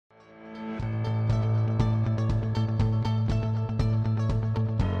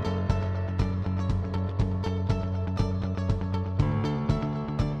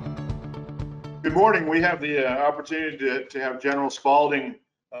Good morning. We have the opportunity to have General Spalding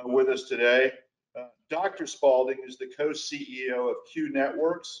with us today. Dr. Spalding is the co-CEO of Q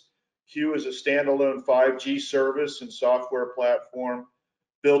Networks. Q is a standalone 5G service and software platform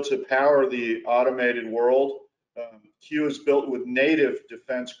built to power the automated world. Q is built with native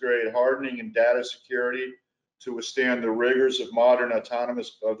defense-grade hardening and data security to withstand the rigors of the modern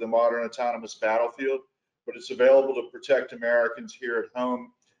autonomous battlefield, but it's available to protect Americans here at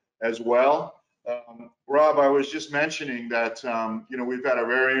home as well. Rob, I was just mentioning that we've had a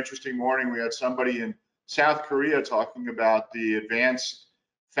very interesting morning. We had somebody in South Korea talking about the advanced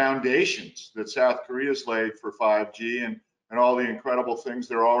foundations that South Korea's laid for 5G and all the incredible things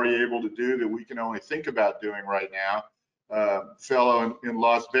they're already able to do that we can only think about doing right now. Fellow in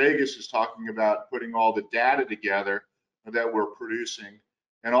Las Vegas is talking about putting all the data together that we're producing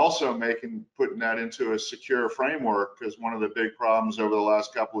and also putting that into a secure framework, because one of the big problems over the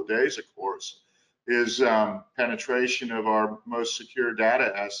last couple of days, of course, is penetration of our most secure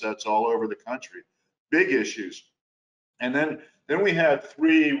data assets all over the country. Big issues. And then we had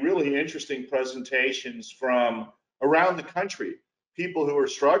three really interesting presentations from around the country, people who are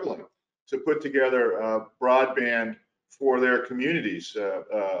struggling to put together broadband for their communities.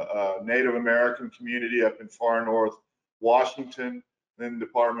 Native American community up in far north Washington, then the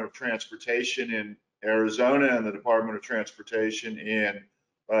Department of Transportation in Arizona and the Department of Transportation in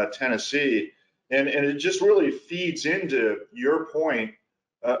Tennessee. And it just really feeds into your point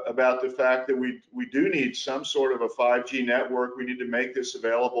about the fact that we do need some sort of a 5G network. We need to make this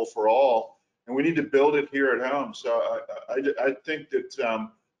available for all, and we need to build it here at home. So I think that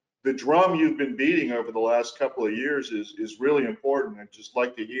the drum you've been beating over the last couple of years is really important. I'd just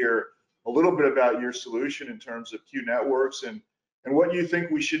like to hear a little bit about your solution in terms of Q Networks and what you think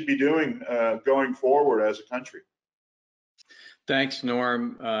we should be doing going forward as a country. Thanks,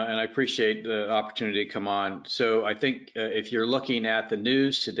 Norm, and I appreciate the opportunity to come on. So I think if you're looking at the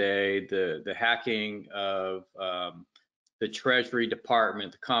news today, the hacking of the Treasury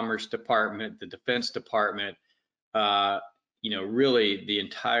Department, the Commerce Department, the Defense Department, really the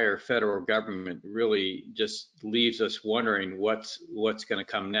entire federal government really just leaves us wondering what's going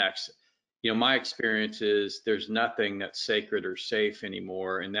to come next. My experience is there's nothing that's sacred or safe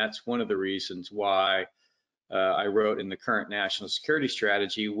anymore, and that's one of the reasons why I wrote in the current national security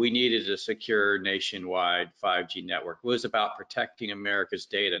strategy, we needed a secure nationwide 5G network. It was about protecting America's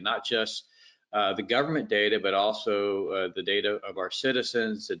data, not just the government data, but also the data of our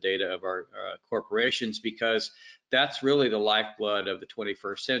citizens, the data of our corporations, because that's really the lifeblood of the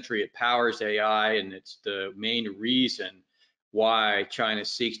 21st century. It powers AI, and it's the main reason why China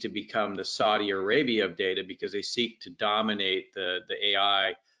seeks to become the Saudi Arabia of data, because they seek to dominate the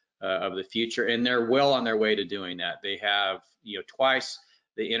AI of the future, and they're well on their way to doing that. They have twice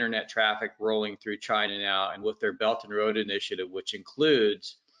the internet traffic rolling through China now, and with their Belt and Road Initiative, which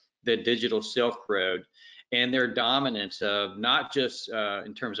includes the digital Silk Road, and their dominance of not just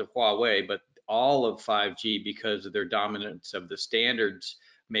in terms of Huawei, but all of 5G because of their dominance of the standards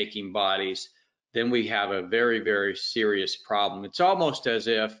making bodies, then we have a very, very serious problem. It's almost as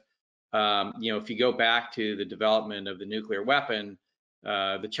if, if you go back to the development of the nuclear weapon,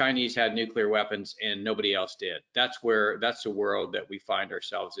 the Chinese had nuclear weapons and nobody else did. That's the world that we find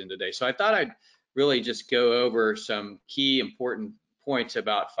ourselves in today. So I thought I'd really just go over some key important points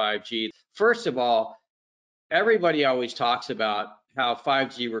about 5G. First of all, everybody always talks about how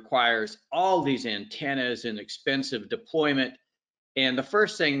 5G requires all these antennas and expensive deployment. And the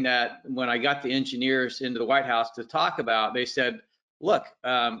first thing that when I got the engineers into the White House to talk about, they said, look,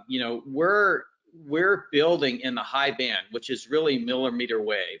 we're building in the high band, which is really millimeter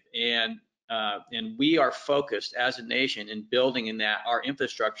wave, and we are focused as a nation in building in that our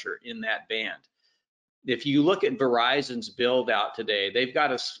infrastructure in that band. If you look at Verizon's build out today, they've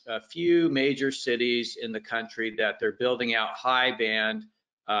got a few major cities in the country that they're building out high band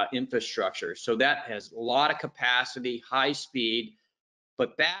infrastructure. So that has a lot of capacity, high speed,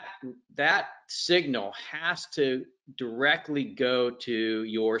 but that signal has to directly go to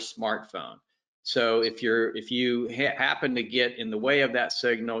your smartphone. So if you happen to get in the way of that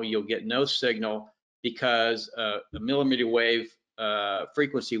signal, you'll get no signal because the millimeter wave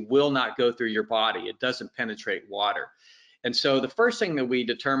frequency will not go through your body. It doesn't penetrate water. And so the first thing that we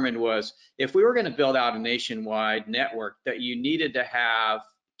determined was if we were going to build out a nationwide network, that you needed to have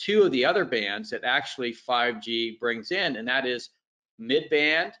two of the other bands that actually 5G brings in, and that is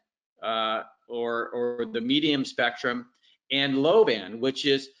mid-band or the medium spectrum, and low band, which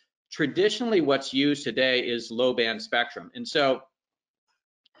is traditionally what's used today is low band spectrum. And so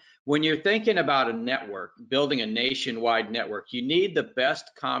When you're thinking about a network, building a nationwide network, you need the best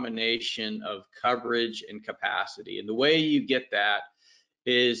combination of coverage and capacity. And the way you get that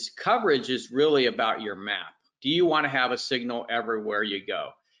is coverage is really about your map. Do you want to have a signal everywhere you go?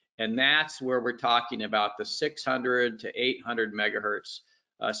 And that's where we're talking about the 600 to 800 megahertz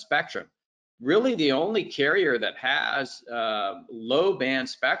spectrum. Really, the only carrier that has low band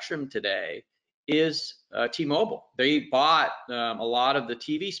spectrum today is T-Mobile. They bought a lot of the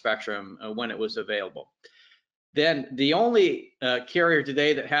TV spectrum when it was available. Then the only carrier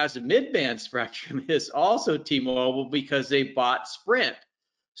today that has a mid-band spectrum is also T-Mobile because they bought Sprint.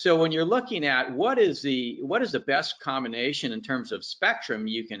 So when you're looking at what is the best combination in terms of spectrum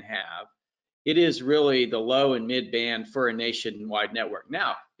you can have, it is really the low and mid band for a nationwide network.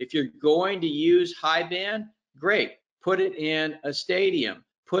 Now, if you're going to use high band, great. Put it in a stadium,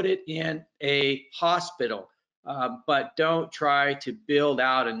 put it in a hospital, but don't try to build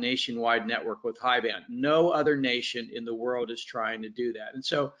out a nationwide network with high band. No other nation in the world is trying to do that. And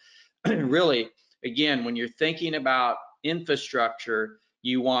so really, again, when you're thinking about infrastructure,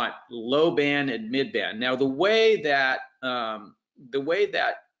 you want low band and mid band. Now, the way that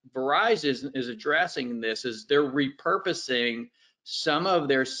Verizon is addressing this is they're repurposing some of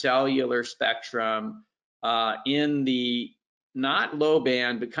their cellular spectrum in the not low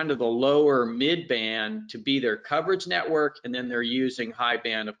band, but kind of the lower mid band to be their coverage network. And then they're using high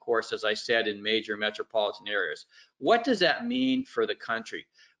band, of course, as I said, in major metropolitan areas. What does that mean for the country?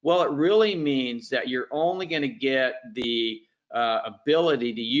 Well, it really means that you're only going to get the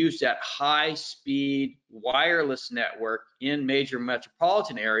ability to use that high-speed wireless network in major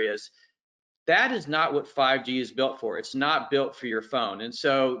metropolitan areas. That is not what 5G is built for. It's not built for your phone. And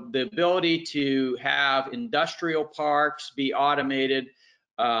so the ability to have industrial parks be automated,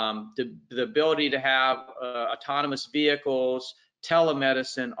 the ability to have autonomous vehicles,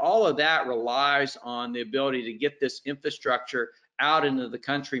 telemedicine, all of that relies on the ability to get this infrastructure out into the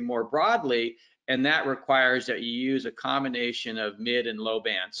country more broadly. And that requires that you use a combination of mid and low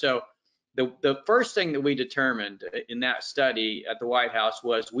band. So the first thing that we determined in that study at the White House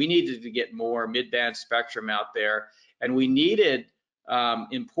was we needed to get more mid-band spectrum out there, and we needed,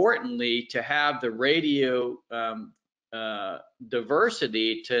 importantly, to have the radio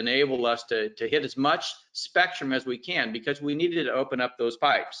diversity to enable us to hit as much spectrum as we can, because we needed to open up those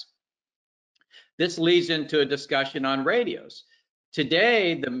pipes. This leads into a discussion on radios.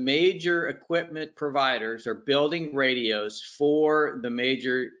 Today, the major equipment providers are building radios for the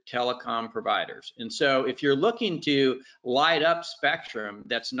major telecom providers. And so if you're looking to light up spectrum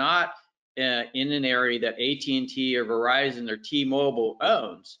that's not in an area that AT&T or Verizon or T-Mobile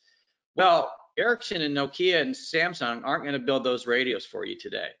owns, well, Ericsson and Nokia and Samsung aren't going to build those radios for you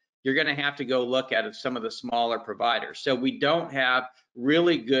today. You're going to have to go look at some of the smaller providers. So we don't have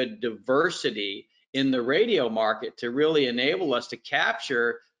really good diversity in the radio market to really enable us to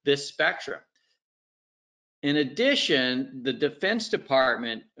capture this spectrum. In addition, the Defense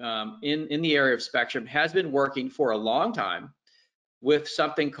Department in the area of spectrum has been working for a long time with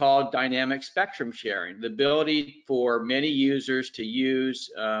something called dynamic spectrum sharing, the ability for many users to use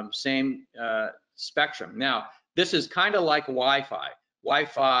same spectrum. Now, this is kind of like Wi-Fi.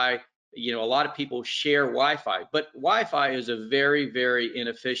 Wi-Fi, you know, a lot of people share Wi-Fi, but Wi-Fi is a very, very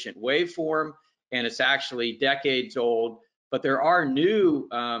inefficient waveform, and it's actually decades old. But there are new,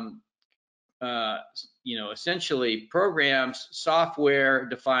 you know, essentially programs,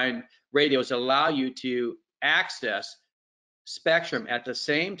 software-defined radios that allow you to access spectrum at the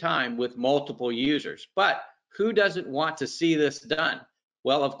same time with multiple users. But who doesn't want to see this done?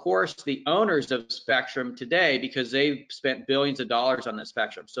 Well, of course, the owners of spectrum today, because they've spent billions of dollars on the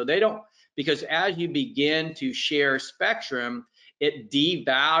spectrum. So they don't, because as you begin to share spectrum, it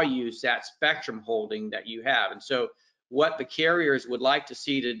devalues that spectrum holding that you have. And so what the carriers would like to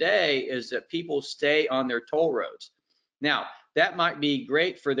see today is that people stay on their toll roads. Now, that might be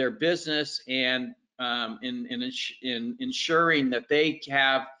great for their business and in ensuring that they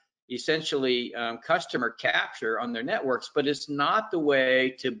have essentially customer capture on their networks, but it's not the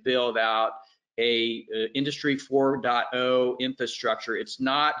way to build out a industry 4.0 infrastructure. It's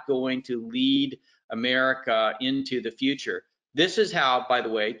not going to lead America into the future. This is how, by the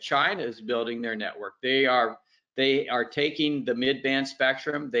way, China is building their network. They are taking the mid-band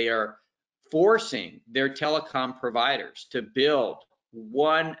spectrum. They are forcing their telecom providers to build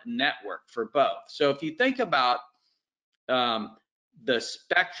one network for both. So if you think about the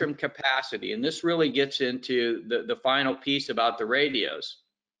spectrum capacity, and this really gets into the final piece about the radios,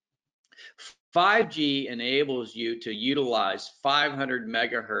 5G enables you to utilize 500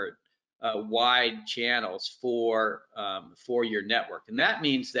 megahertz wide channels for your network. And that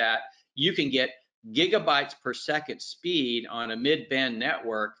means that you can get gigabytes per second speed on a mid-band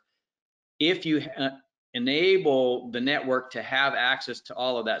network if you enable the network to have access to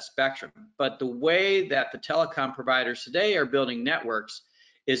all of that spectrum. But the way that the telecom providers today are building networks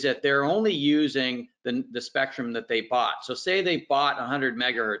is that they're only using the spectrum that they bought. So say they bought 100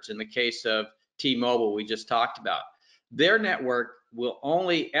 megahertz in the case of T-Mobile we just talked about. Their network will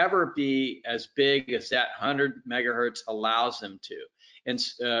only ever be as big as that 100 megahertz allows them to. And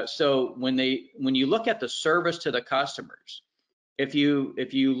so when you look at the service to the customers, if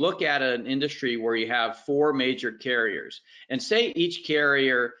you look at an industry where you have 4 major carriers, and say each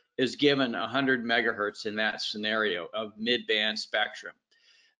carrier is given 100 megahertz in that scenario of mid-band spectrum,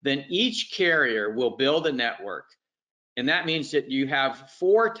 then each carrier will build a network. And that means that you have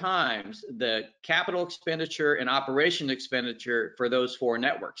 4 times the capital expenditure and operation expenditure for those 4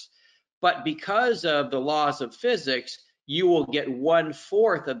 networks. But because of the laws of physics, you will get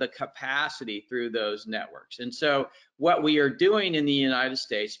 1/4 of the capacity through those networks. And so what we are doing in the United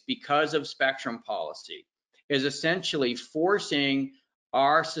States, because of spectrum policy, is essentially forcing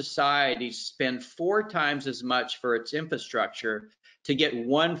our society to spend 4 times as much for its infrastructure to get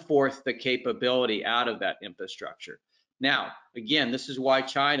 1/4 the capability out of that infrastructure. Now, again, this is why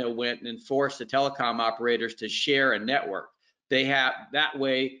China went and forced the telecom operators to share a network. They have that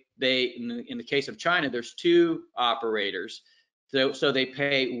way. In the case of China, there's 2 operators, so they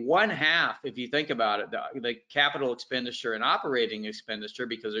pay 1/2, if you think about it, the capital expenditure and operating expenditure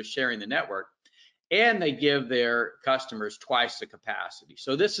because they're sharing the network, and they give their customers twice the capacity.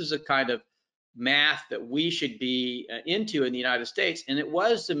 So this is a kind of math that we should be into in the United States, and it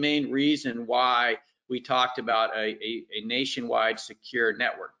was the main reason why we talked about a nationwide secure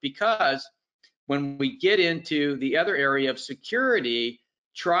network, because when we get into the other area of security,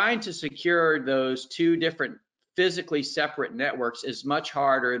 trying to secure those 2 different physically separate networks is much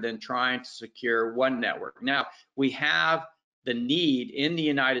harder than trying to secure one network. Now, we have the need in the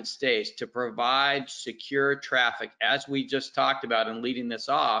United States to provide secure traffic, as we just talked about in leading this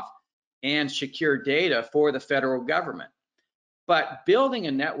off, and secure data for the federal government. But building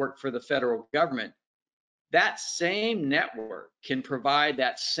a network for the federal government, that same network can provide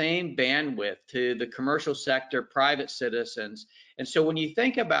that same bandwidth to the commercial sector, private citizens. And so when you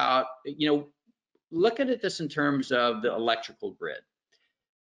think about, look at this in terms of the electrical grid.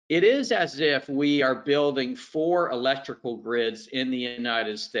 It is as if we are building 4 electrical grids in the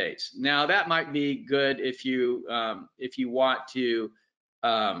United States. Now, that might be good if you want to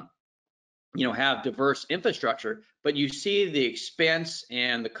have diverse infrastructure, but you see the expense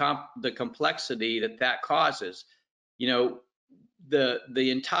and the complexity that causes. The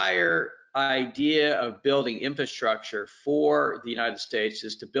entire idea of building infrastructure for the United States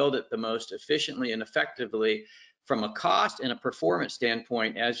is to build it the most efficiently and effectively from a cost and a performance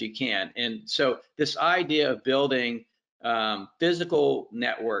standpoint as you can. And so this idea of building physical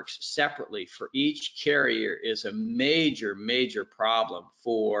networks separately for each carrier is a major, major problem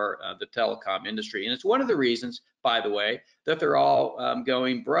for the telecom industry. And it's one of the reasons, by the way, that they're all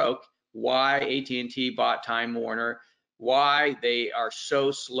going broke, why AT&T bought Time Warner, why they are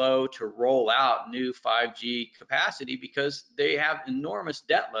so slow to roll out new 5G capacity, because they have enormous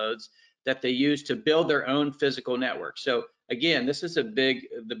debt loads that they use to build their own physical network. So again, this is the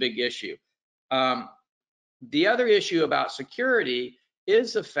big issue. The other issue about security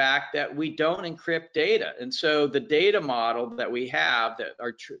is the fact that we don't encrypt data, and so the data model that we have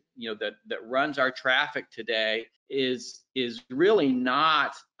that runs our traffic today is really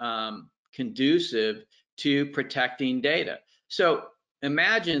not conducive to protecting data. So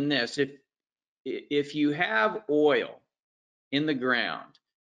imagine this: if you have oil in the ground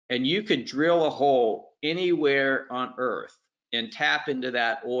and you could drill a hole anywhere on Earth and tap into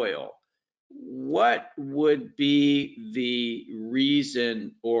that oil, what would be the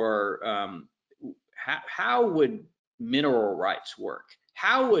reason, or how would mineral rights work?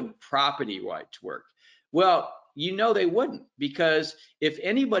 How would property rights work? Well, they wouldn't, because if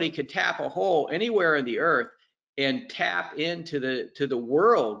anybody could tap a hole anywhere in the earth and tap into the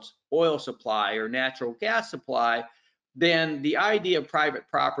world's oil supply or natural gas supply, then the idea of private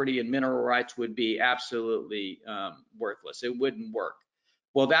property and mineral rights would be absolutely worthless. It wouldn't work.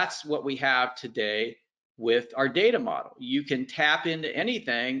 Well, that's what we have today with our data model. You can tap into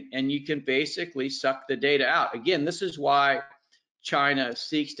anything and you can basically suck the data out. Again, this is why China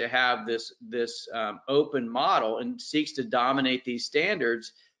seeks to have this open model and seeks to dominate these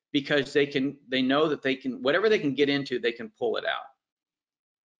standards, because they know that whatever they can get into, they can pull it out.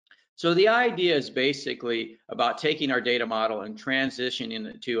 So the idea is basically about taking our data model and transitioning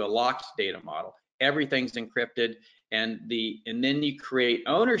it to a locked data model. Everything's encrypted, and then you create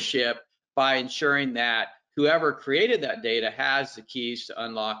ownership by ensuring that whoever created that data has the keys to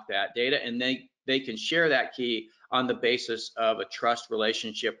unlock that data, and they can share that key on the basis of a trust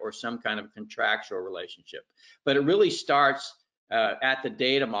relationship or some kind of contractual relationship. But it really starts at the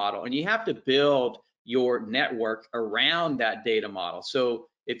data model, and you have to build your network around that data model. So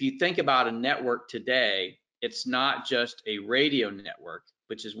if you think about a network today, it's not just a radio network,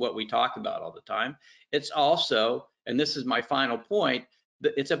 which is what we talk about all the time. It's also, and this is my final point,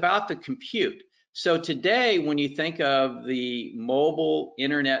 it's about the compute. So today, when you think of the mobile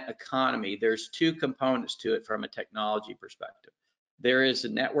internet economy, there's two components to it from a technology perspective. There is the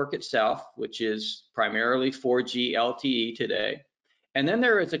network itself, which is primarily 4G LTE today. And then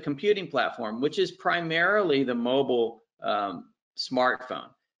there is a computing platform, which is primarily the mobile smartphone.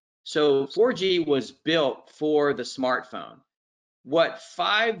 So 4G was built for the smartphone. What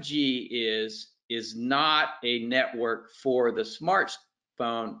 5G is not a network for the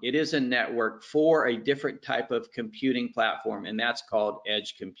smartphone. It is a network for a different type of computing platform, and that's called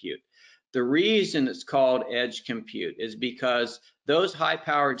edge compute. The reason it's called edge compute is because those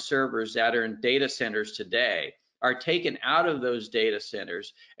high-powered servers that are in data centers today are taken out of those data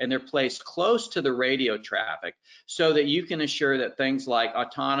centers and they're placed close to the radio traffic so that you can assure that things like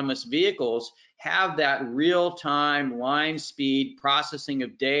autonomous vehicles have that real-time line speed processing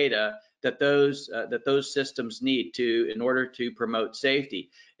of data that those systems need in order to promote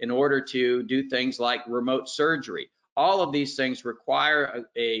safety, in order to do things like remote surgery. All of these things require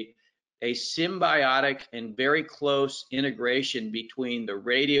a symbiotic and very close integration between the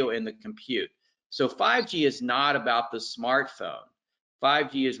radio and the compute. So 5G is not about the smartphone.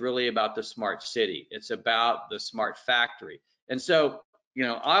 5G is really about the smart city. It's about the smart factory. And so,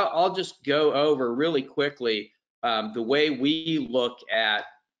 I'll just go over really quickly the way we look at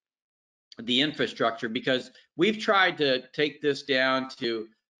the infrastructure, because we've tried to take this down to,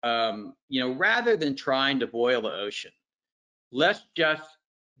 rather than trying to boil the ocean, let's just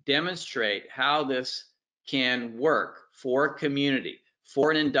demonstrate how this can work for a community,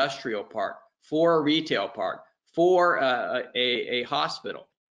 for an industrial park, for a retail park, for a hospital.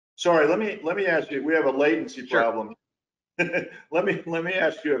 Sorry, let me ask you. We have a latency Sure. problem. let me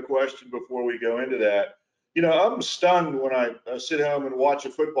ask you a question before we go into that. I'm stunned when I sit home and watch a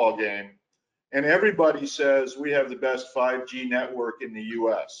football game, and everybody says we have the best 5G network in the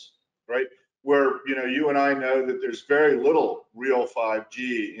U.S. Right? Where you and I know that there's very little real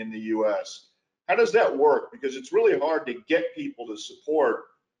 5G in the U.S. How does that work? Because it's really hard to get people to support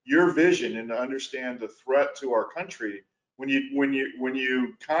your vision and to understand the threat to our country when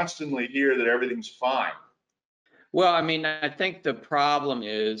you constantly hear that everything's fine. Well, I mean, I think the problem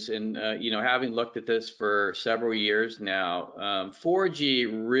is, and having looked at this for several years now,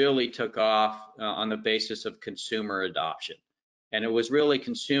 4G really took off on the basis of consumer adoption. And it was really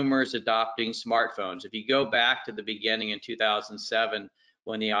consumers adopting smartphones. If you go back to the beginning in 2007,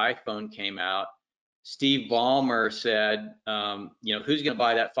 when the iPhone came out, Steve Ballmer said, who's going to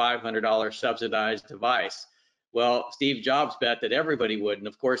buy that $500 subsidized device? Well, Steve Jobs bet that everybody would, and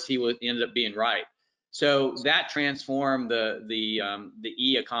of course he ended up being right. So that transformed the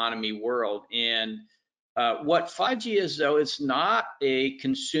e-economy world. And what 5G is, though, it's not a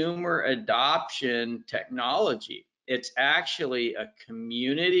consumer adoption technology. It's actually a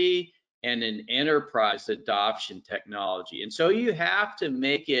community and an enterprise adoption technology. And so you have to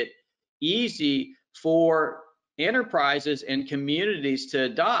make it easy for enterprises and communities to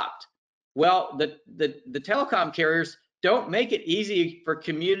adopt. Well, the telecom carriers don't make it easy for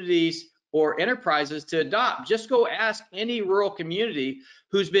communities or enterprises to adopt. Just go ask any rural community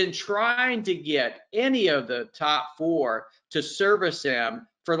who's been trying to get any of the top four to service them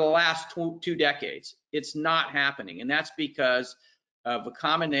for the last two decades. It's not happening, and that's because of a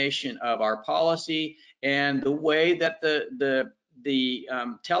combination of our policy and the way that the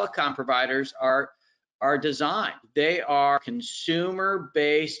telecom providers are designed. They are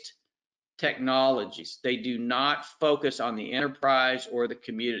consumer-based technologies. They do not focus on the enterprise or the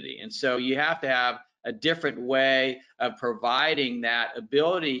community. And so you have to have a different way of providing that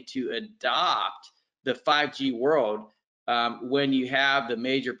ability to adopt the 5G world when you have the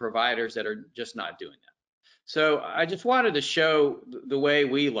major providers that are just not doing that. So I just wanted to show the way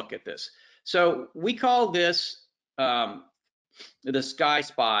we look at this. So we call this the sky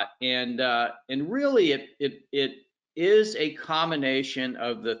spot, and really it is a combination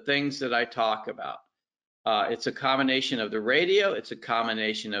of the things that I talk about. It's a combination of the radio, it's a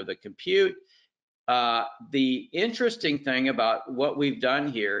combination of the compute, The interesting thing about what we've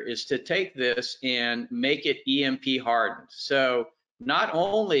done here is to take this and make it EMP hardened. So not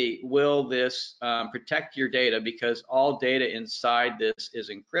only will this protect your data because all data inside this is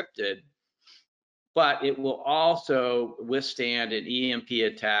encrypted, but it will also withstand an EMP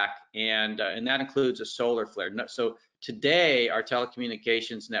attack, and that includes a solar flare. So today, our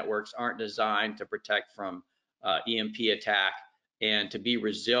telecommunications networks aren't designed to protect from EMP attack and to be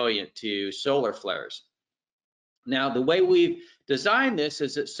resilient to solar flares. Now, the way we've designed this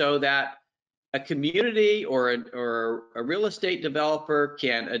is so that a community or a real estate developer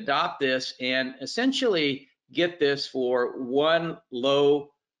can adopt this and essentially get this for one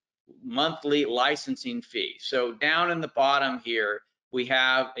low monthly licensing fee. So down in the bottom here, we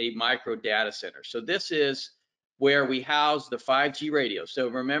have a micro data center. So this is where we house the 5G radio. So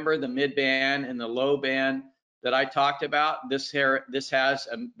remember the mid band and the low band that I talked about? This has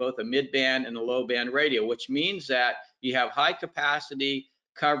both a mid band and a low band radio, which means that you have high capacity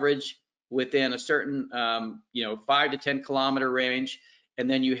coverage within a certain 5 to 10 kilometer range, and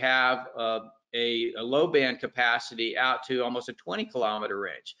then you have a low band capacity out to almost a 20 kilometer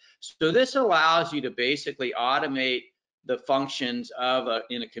range. So this allows you to basically automate the functions of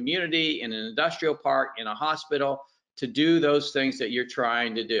in a community, in an industrial park, in a hospital, to do those things that you're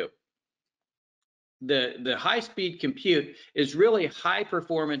trying to do. The high-speed compute is really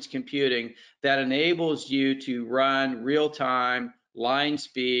high-performance computing that enables you to run real-time,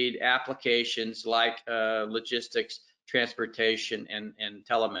 line-speed applications like logistics, transportation, and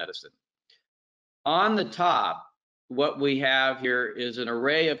telemedicine. On the top, what we have here is an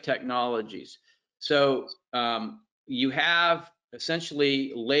array of technologies. So you have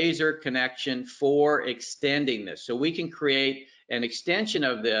essentially laser connection for extending this. So we can create an extension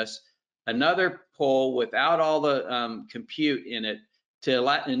of this, another pole without all the compute in it,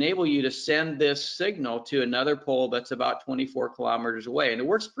 to enable you to send this signal to another pole that's about 24 kilometers away. And it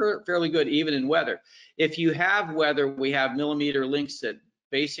works fairly good even in weather. If you have weather, we have millimeter links that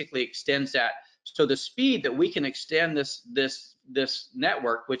basically extends that. So the speed that we can extend this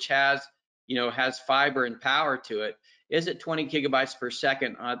network, which has fiber and power to it, is at 20 gigabytes per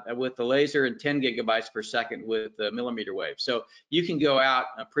second with the laser and 10 gigabytes per second with the millimeter wave. So you can go out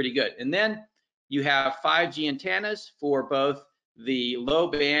pretty good. And then you have 5G antennas for both the low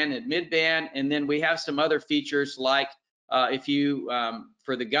band and mid band. And then we have some other features like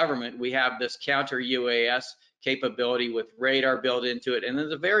for the government, we have this counter UAS capability with radar built into it. And then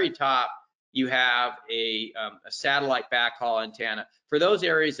at the very top, you have a satellite backhaul antenna for those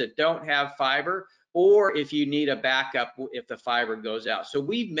areas that don't have fiber, or if you need a backup if the fiber goes out. So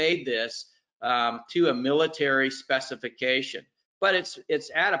we've made this to a military specification, but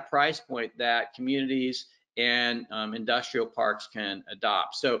it's at a price point that communities and industrial parks can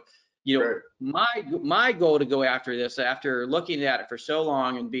adopt. So, my goal to go after this, after looking at it for so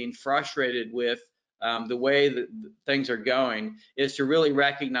long and being frustrated with the way that things are going, is to really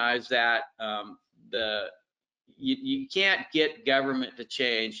recognize that you can't get government to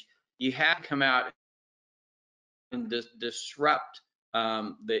change. You have to come out and disrupt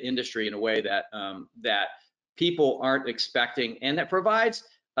the industry in a way that that people aren't expecting, and that provides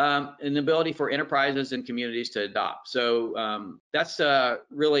an ability for enterprises and communities to adopt. So that's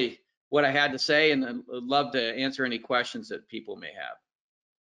really what I had to say, and I'd love to answer any questions that people may have.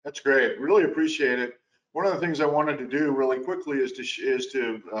 That's great. Really appreciate it. One of the things I wanted to do really quickly is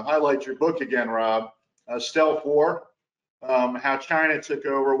to highlight your book again, Rob, Stealth War, how China took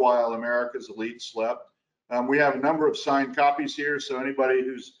over while America's elite slept. We have a number of signed copies here, so anybody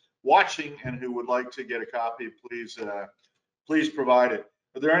who's watching and who would like to get a copy, please provide it.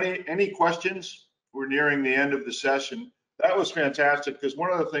 Are there any questions? We're nearing the end of the session. That was fantastic, because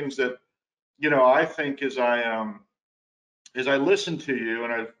one of the things that I think as I listen to you,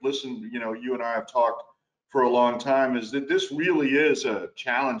 and I've listened, you and I have talked for a long time, is that this really is a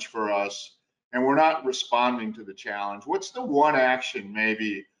challenge for us, and we're not responding to the challenge. What's the one action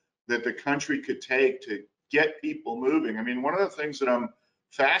maybe that the country could take to get people moving? I mean, one of the things that I'm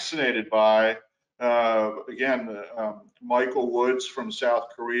fascinated by, again, Michael Woods from South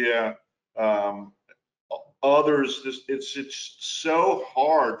Korea, others, it's so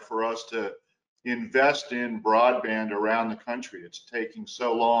hard for us to invest in broadband around the country. It's taking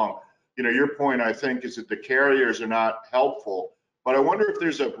so long. Your point, I think, is that the carriers are not helpful, but I wonder if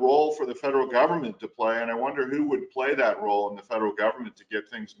there's a role for the federal government to play, and I wonder who would play that role in the federal government to get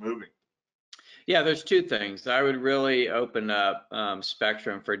things moving. Yeah, there's two things. I would really open up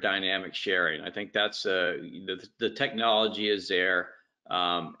spectrum for dynamic sharing. I think that's the technology is there,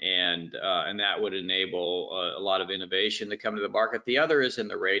 and that would enable a lot of innovation to come to the market. The other is in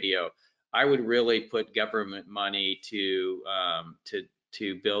the radio. I would really put government money to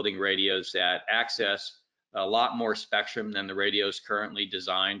building radios that access a lot more spectrum than the radios currently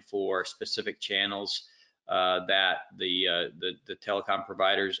designed for specific channels that the telecom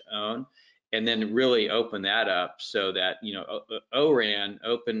providers own, and then really open that up so that, you know, ORAN,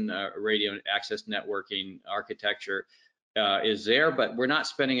 open radio access networking architecture, is there, but we're not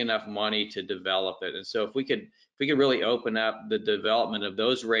spending enough money to develop it. And so if we could really open up the development of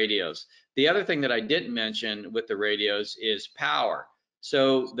those radios. The other thing that I didn't mention with the radios is power.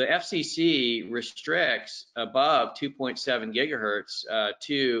 So the FCC restricts above 2.7 gigahertz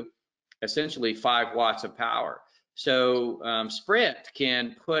to essentially 5 watts of power. So Sprint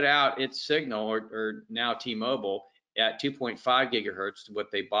can put out its signal, or now T-Mobile, at 2.5 gigahertz,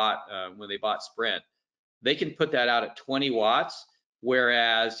 what they bought when they bought Sprint. They can put that out at 20 watts,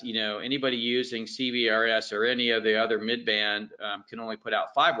 whereas, you know, anybody using CBRS or any of the other mid-band can only put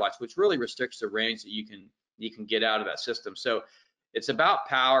out 5 watts, which really restricts the range that you can get out of that system. So it's about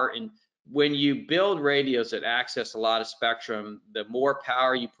power, and when you build radios that access a lot of spectrum, the more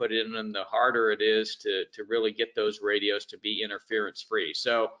power you put in them, the harder it is to really get those radios to be interference free.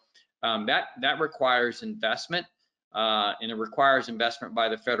 So that requires investment. And it requires investment by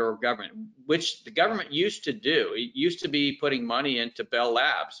the federal government, which the government used to do. It used to be putting money into Bell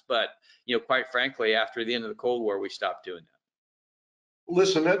Labs, but, you know, quite frankly, after the end of the Cold War, we stopped doing that.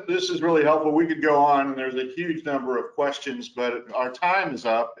 Listen, this is really helpful. We could go on, and there's a huge number of questions, but our time is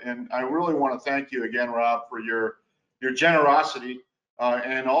up, and I really want to thank you again, Rob, for your generosity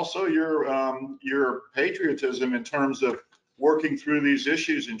and also your patriotism in terms of working through these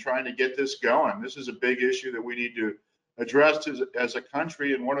issues and trying to get this going. This is a big issue that we need to address as a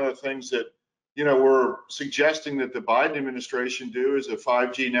country, and one of the things that, you know, we're suggesting that the Biden administration do is a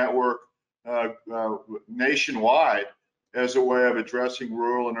 5G network nationwide, as a way of addressing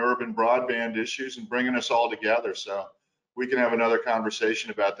rural and urban broadband issues and bringing us all together. So we can have another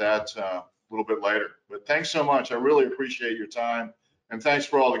conversation about that a little bit later. But thanks so much. I really appreciate your time, and thanks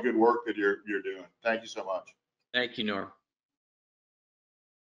for all the good work that you're doing. Thank you so much. Thank you, Norm.